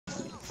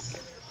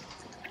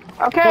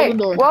Okay,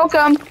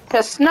 welcome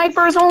to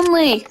Snipers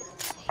Only.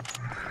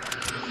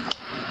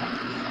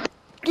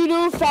 You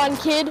know, fun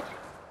kid.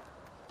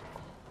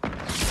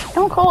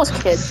 Don't call us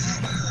kids.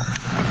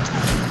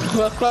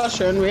 Well,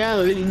 Crusher, in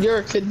reality, you're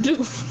a kid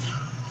too.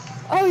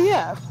 Oh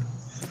yeah.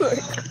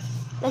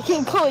 I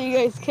can't call you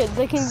guys kids.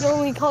 I can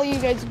only call you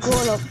guys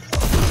grown up.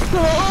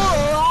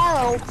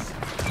 Adults.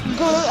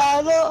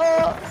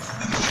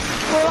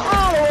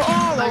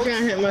 I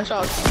can't hit my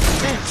shots.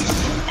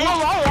 I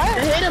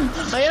hit him.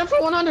 I hit him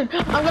for 100.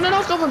 I'm gonna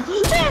knock him.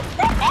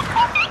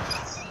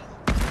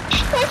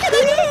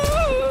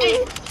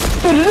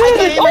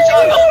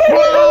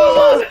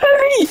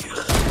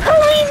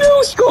 Hurry,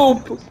 no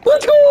scope.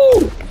 Let's go.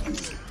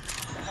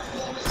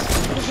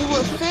 You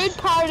were food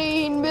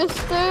partying,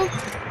 mister.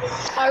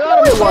 I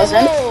got him. It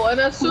wasn't. And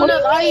as soon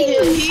as I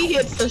hit, he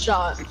hits the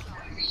shot.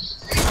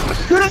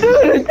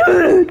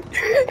 Good.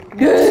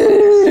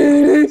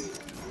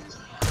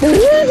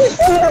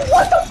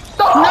 What the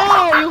fuck? No,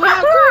 you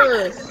hacker!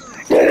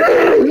 You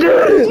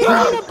hit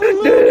a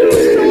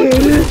balloon,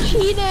 you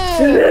cheated!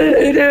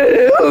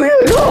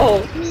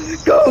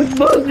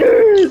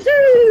 Ghostbusters!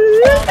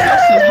 That's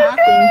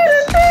hacking.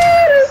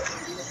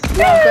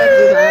 Wow,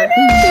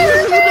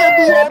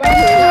 that's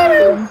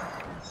hacking.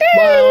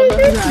 Wow,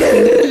 that's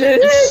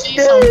hacking. You see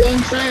something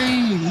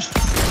strange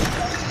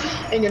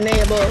in your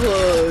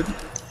neighborhood.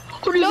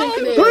 Who do you think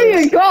it is? Here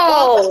you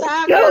go!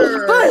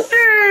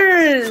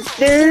 Ghostbusters!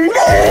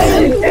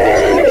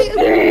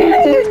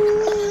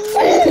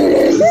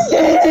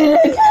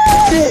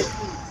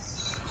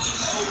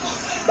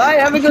 Bye,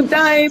 have a good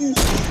time!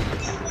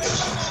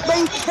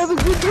 Bye, have a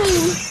good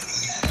time!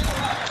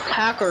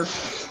 Hacker.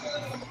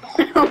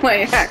 Oh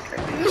my hacker.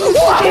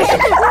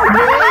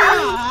 Wow!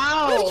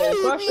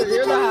 Crusher,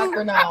 you're the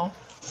hacker now.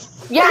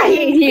 Yeah,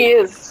 he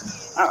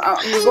is. I'm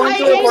going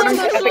to report him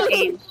to Epic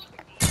Games.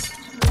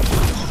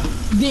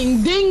 Ding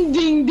ding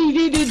ding ding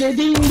ding ding ding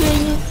ding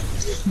ding.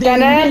 Dun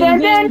dun dun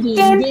dun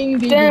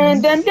dun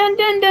dun dun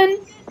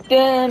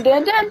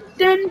dun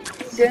dun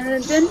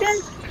dun dun dun.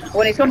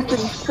 When it comes to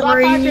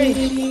screams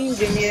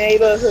in your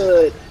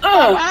neighborhood.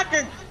 Oh!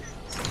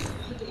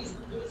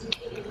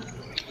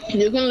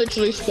 You can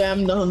literally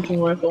spam the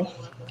hunting rifle.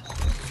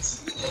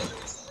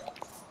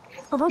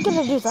 I'm not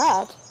gonna do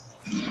that.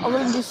 I'm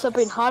gonna do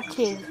something hot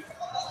team.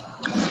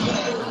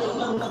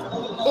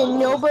 And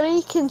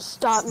nobody can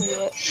stop me.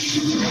 Oh,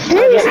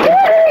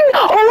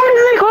 what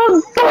is it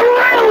called? The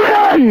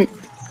railgun!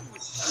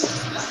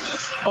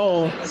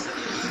 Oh.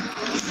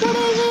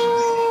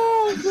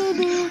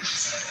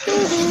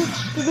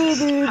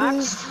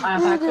 Hacks? I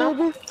have hacked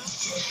now?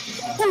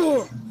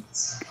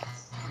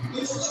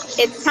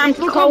 It's time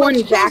to call in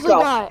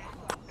backup.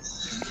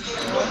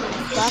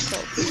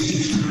 Backup.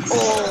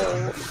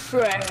 Oh,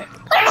 frick.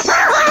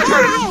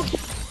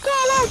 Go!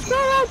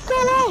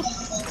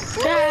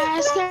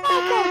 Gas,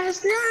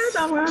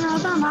 I'm gonna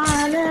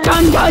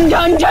Dun dun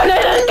dun dun dun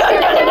dun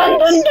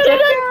dun dun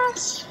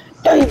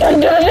dun dun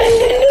dun.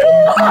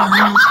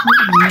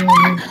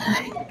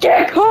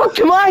 Get hooked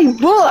to my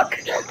book!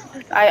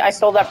 I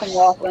stole that from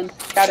Laughlin.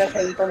 Shout out to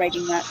him for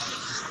making that.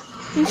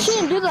 You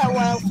shouldn't do that,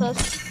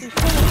 Wildfest. You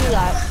shouldn't do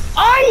that.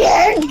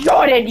 I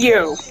headshotted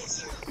you!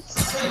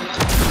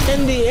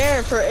 in the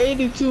air for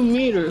 82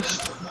 meters.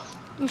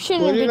 You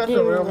shouldn't be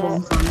doing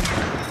that.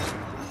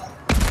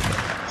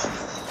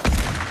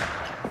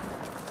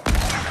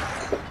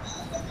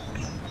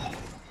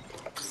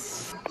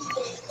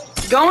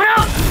 Going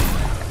up!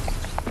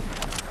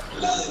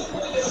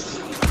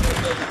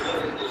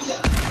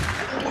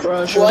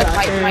 Crush What?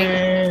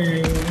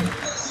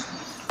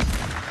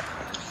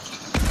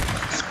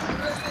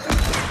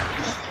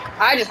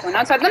 I just went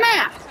outside the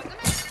map!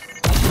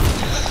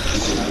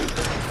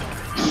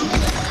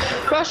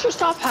 Crusher,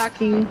 stop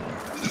hacking.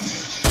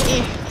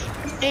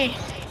 Good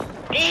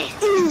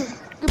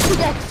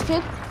pickaxe,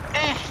 kid.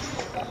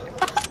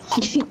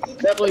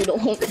 That way you don't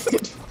hold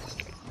it.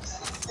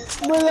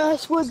 My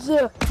last words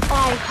are,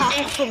 I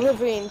hack for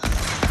living.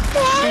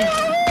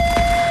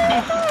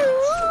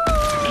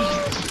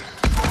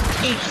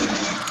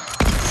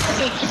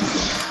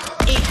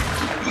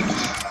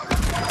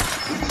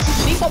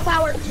 Default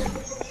power.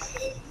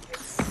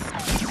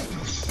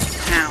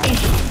 Ow.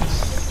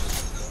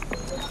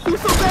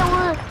 Default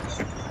power.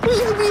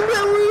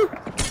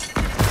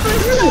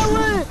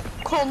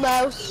 Cold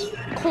mouse.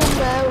 Cold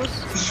mouse.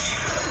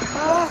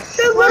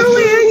 They're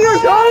literally in your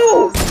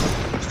toes!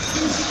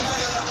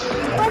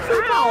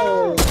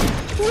 Ow!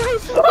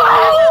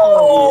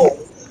 Oh!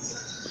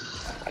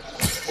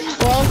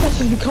 Well, that's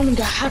becoming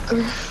a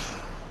hacker.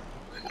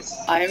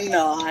 I'm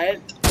not.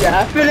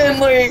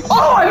 Definitely.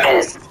 Oh, I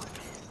missed!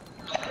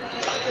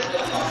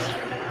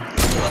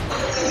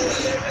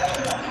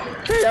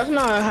 Hey, that's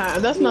not a hack.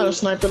 That's not a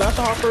sniper. That's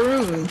a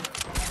harpoon.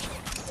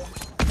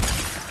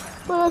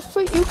 But I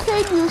think you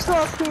can use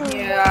harpoon.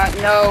 Yeah,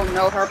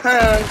 no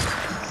harpoons.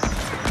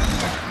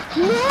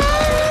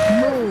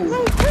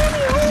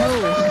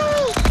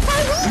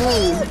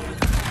 Move.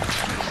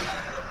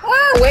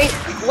 Oh, wait,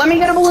 let me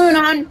get a balloon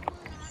on.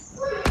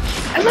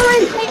 And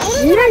then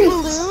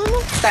balloon?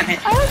 The Damn it.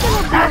 I don't get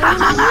a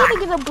balloon. I need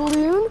to get a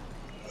balloon.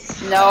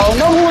 No,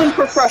 no balloon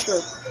for Crusher.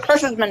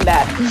 Crusher's been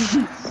bad.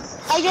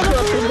 I get a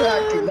Crusher's balloon.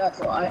 happy, that's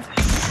why.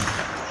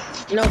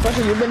 No,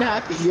 Crusher, you've been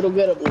happy. You don't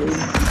get a balloon.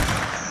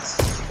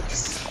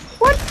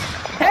 What?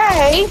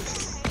 Hey!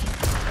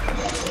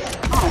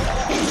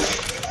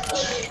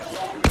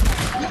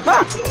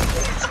 Ah.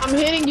 I'm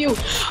hitting you.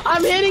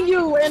 I'm hitting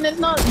you, and it's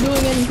not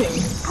doing anything.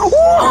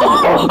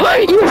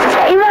 You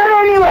say that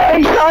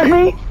anyway,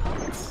 Sonny?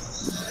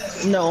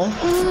 No.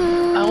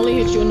 I only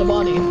hit you in the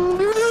body.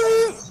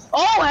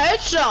 Oh,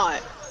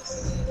 headshot!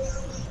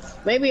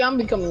 Maybe I'm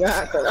becoming a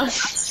hacker.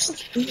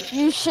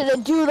 You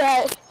shouldn't do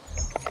that.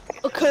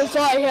 Because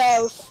I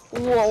have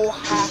wall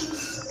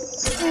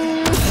hacks.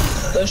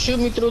 So shoot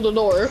me through the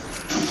door.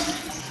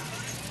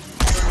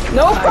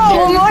 No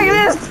problem like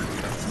this!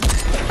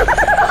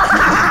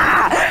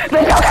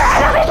 The Joker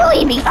has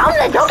officially become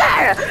the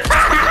Joker!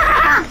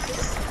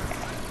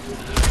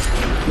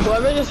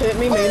 Whoever just hit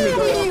me made me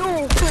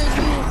go.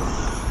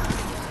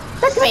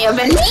 That may have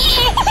been me!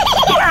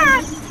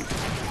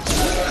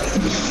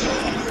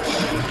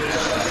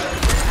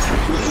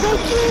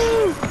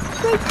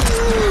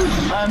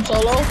 I'm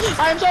solo.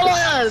 I'm solo.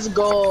 Let's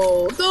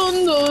go.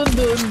 Dun, dun,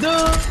 dun,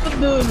 dun,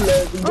 dun,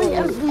 let's I go.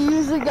 have to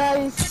use it,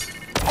 guys.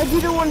 I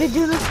didn't want to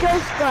do this,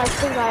 guys, but I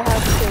think I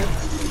have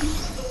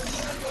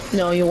to.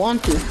 No, you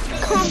want to.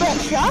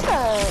 Combat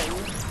shotgun.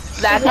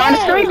 That's not a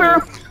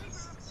sniper.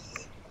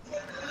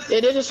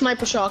 It is a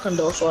sniper shotgun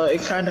though, so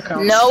it kind of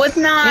counts. No, it's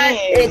not.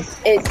 Hey.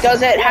 It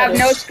doesn't have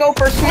no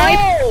scope or snipe.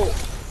 Oh!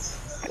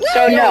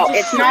 So no,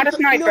 it's not a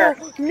sniper.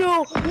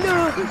 No.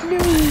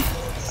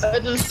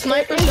 It's a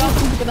sniper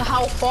shotgun because of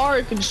how far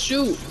it can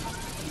shoot.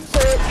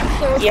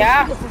 So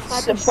Yeah,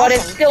 but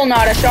it's still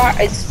not a shot.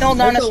 It's still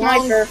not a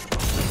sniper.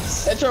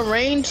 It's a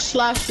range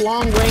 /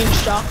 long range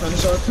shotgun,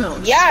 so it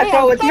counts. Yeah, Hey, so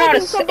I'm it's not a.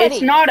 fighting somebody.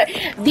 It's not a.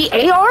 The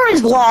AR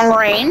is long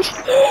range.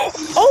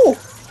 Oh,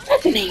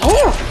 that's an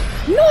AR,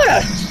 not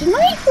a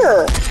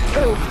sniper.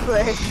 Oh,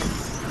 frick.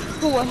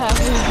 What has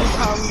we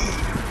become?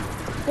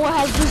 What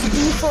has this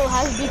diesel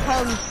has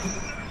become?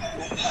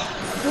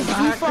 This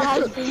diesel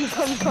has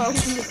become.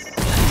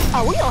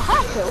 Oh, we don't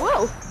have to.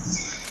 Whoa.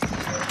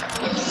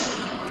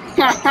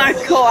 I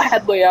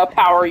gladly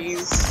power you.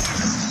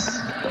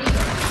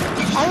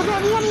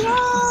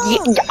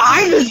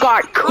 I just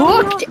got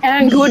cooked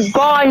and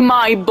goodbye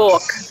my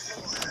book.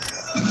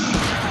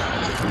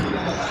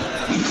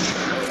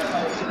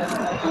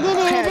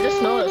 Hey, I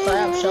just noticed I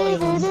have Shelly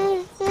on.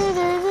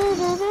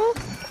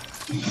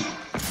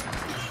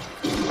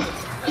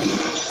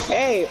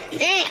 Hey,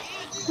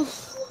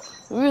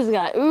 Who's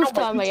got oof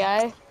on my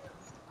guy?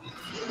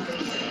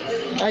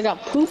 I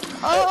got poop.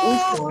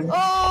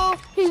 Oh,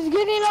 he's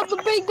getting out the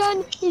big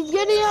gun. He's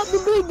getting out the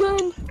big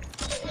gun.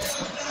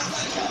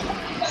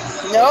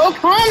 No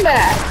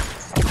combat.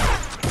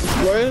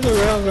 Where is the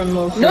railgun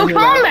located? No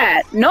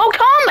combat. No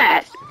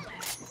combat.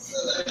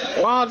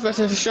 Wow,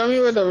 Professor, show me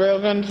where the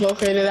railgun's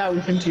located at.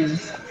 We can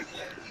choose.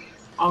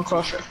 On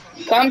Crusher.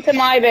 Come to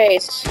my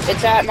base.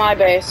 It's at my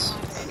base.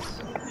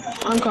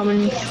 I'm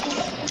coming.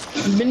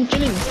 Been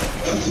chilling.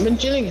 Been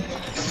chilling.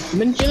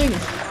 Been chilling.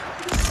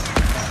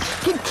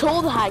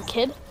 Control the high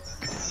kid.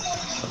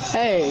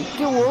 Hey.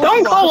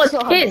 Don't call us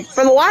kids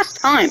for the last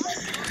time.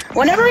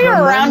 Whenever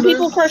you're around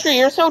people, Crusher,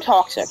 you're so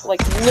toxic. Like,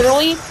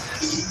 literally,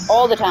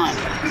 all the time.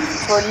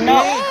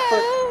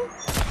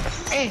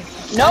 Hey.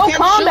 No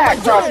combat,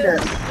 Crusher.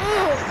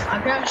 I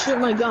can't shoot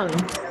my gun.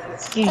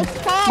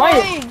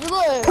 Mike,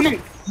 come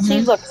in.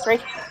 See, look,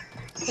 right.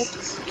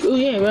 Oh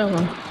yeah,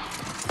 railgun.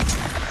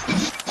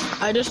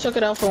 I just took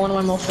it out for one of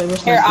my most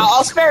favorite Here, snipers.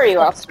 I'll spare you.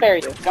 I'll spare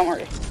you. Don't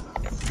worry.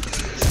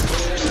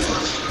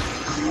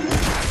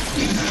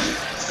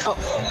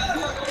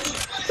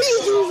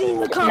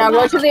 Now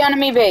go to the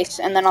enemy base,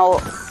 and then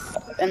I'll...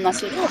 Unless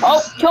he...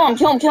 Oh! Kill him!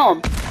 Kill him! Kill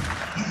him!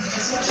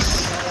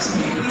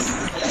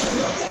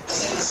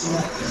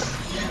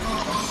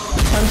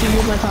 Time to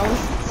use my power.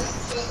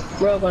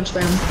 Railgun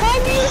spam.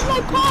 Time to use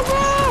my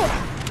power!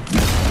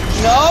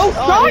 No!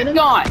 Oh, Shotgun!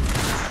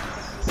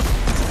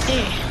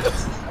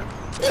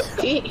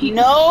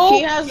 No!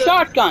 He has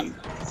shotgun!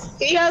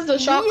 He has the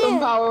shotgun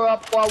power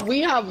up while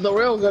we have the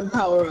railgun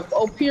power up.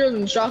 Oh, Pier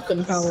than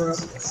shotgun power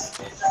up.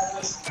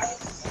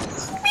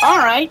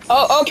 Alright.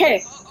 Oh,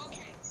 okay.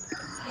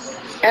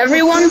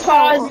 Everyone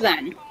pause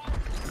then.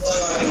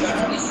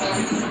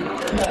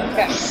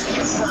 Okay.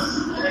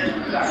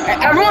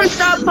 Everyone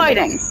stop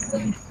fighting.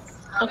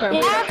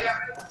 Okay.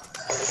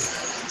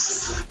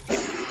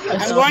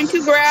 I'm going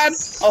to grab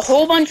a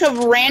whole bunch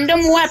of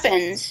random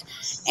weapons,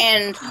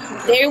 and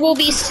they will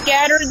be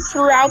scattered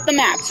throughout the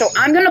map. So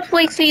I'm going to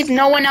place these,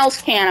 no one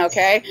else can,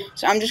 okay?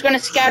 So I'm just going to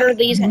scatter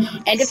these, and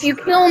if you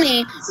kill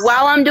me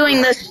while I'm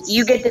doing this,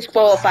 you get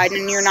disqualified,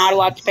 and you're not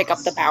allowed to pick up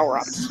the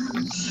power-ups.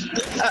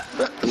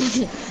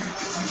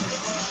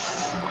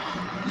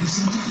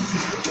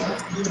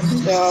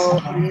 So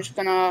I'm just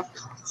going to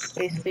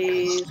place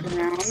these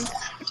around.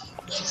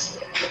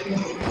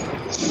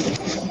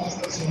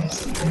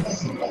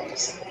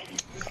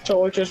 So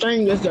what you're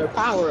saying is they're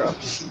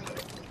power-ups.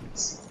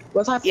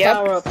 What type of Yep.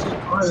 power ups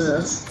are there?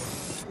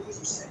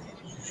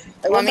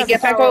 Like, Let what me type of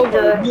get back power up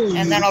are over, you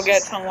and then I'll doing?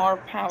 get some more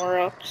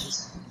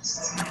power-ups.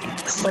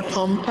 A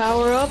pump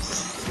power up?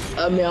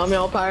 A meow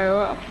meow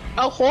power up?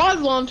 A quad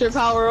launcher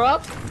power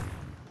up?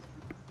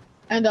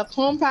 And a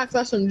compact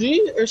SMG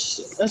or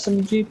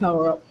SMG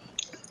power up?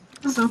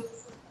 Okay.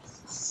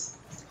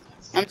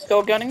 I'm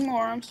still getting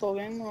more. I'm still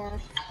getting more.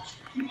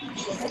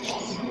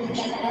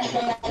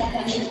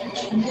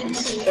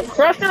 The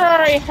Crusher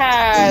already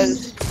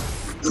has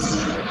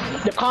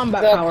The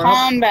combat the power up.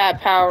 combat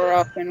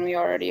power-up, and we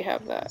already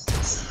have that.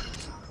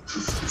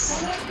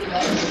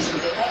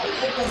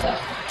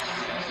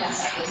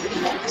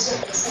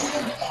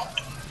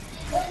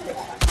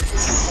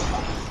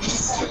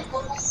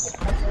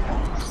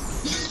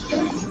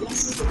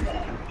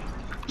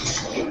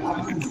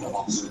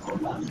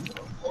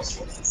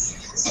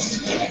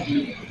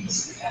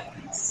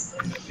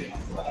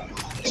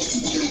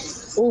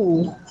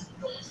 Ooh.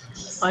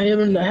 I hit him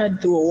in the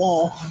head through a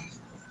wall.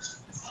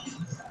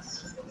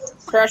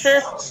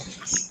 Crusher?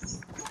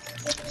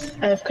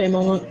 AFK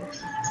moment.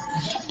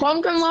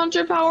 Pumpkin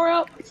launcher power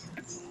up.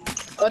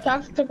 A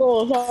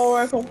tactical assault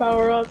rifle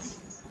power up.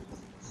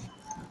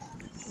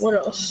 What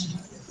else?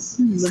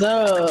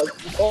 The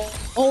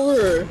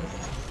over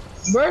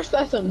burst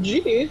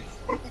SMG.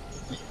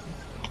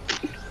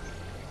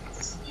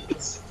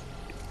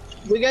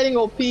 We're getting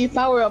OP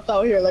power ups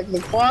out here, like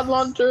the quad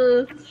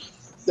launcher,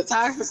 the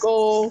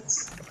tactical,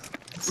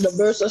 the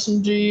burst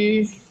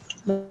SMG,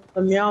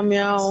 the meow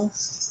meow,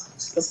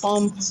 the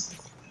pump,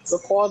 the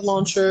quad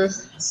launcher,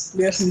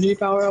 the SMG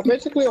power up.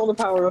 Basically, all the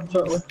power ups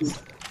are OP.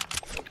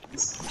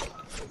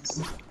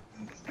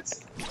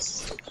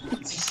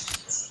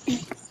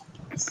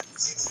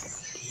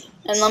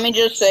 And let me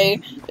just say,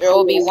 there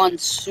will be one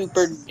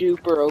super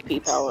duper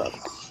OP power-up.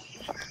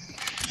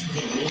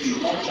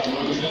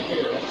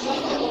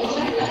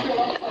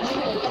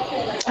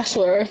 I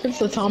swear, if it's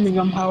the Tommy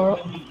gun power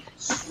up.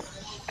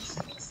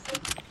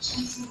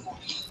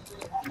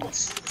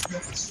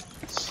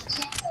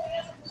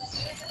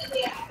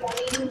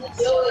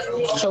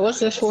 So what's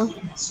this for?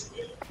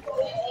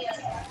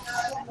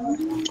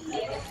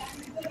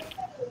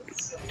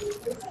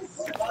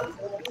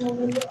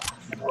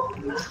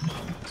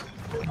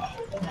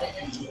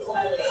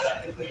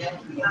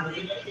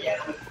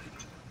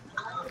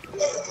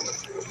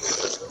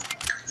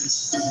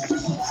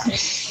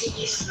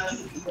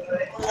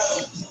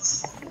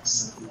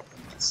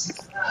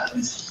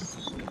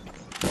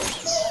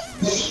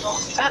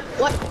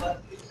 What?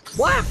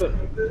 What happened?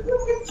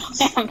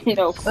 I have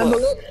no My clue.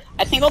 balloon.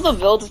 I think all the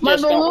builds My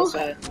just got balloon.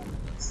 reset.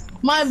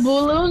 My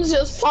balloons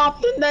just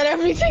popped and then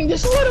everything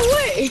just went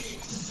away.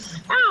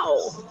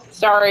 Ow!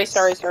 Sorry.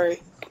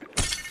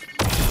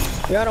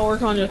 You gotta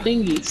work on your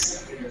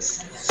thingies.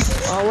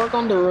 I'll work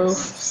on the roof.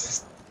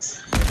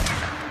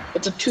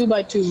 It's a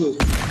 2x2 roof.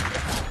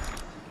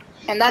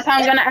 And that's how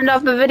I'm gonna end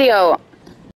off the video.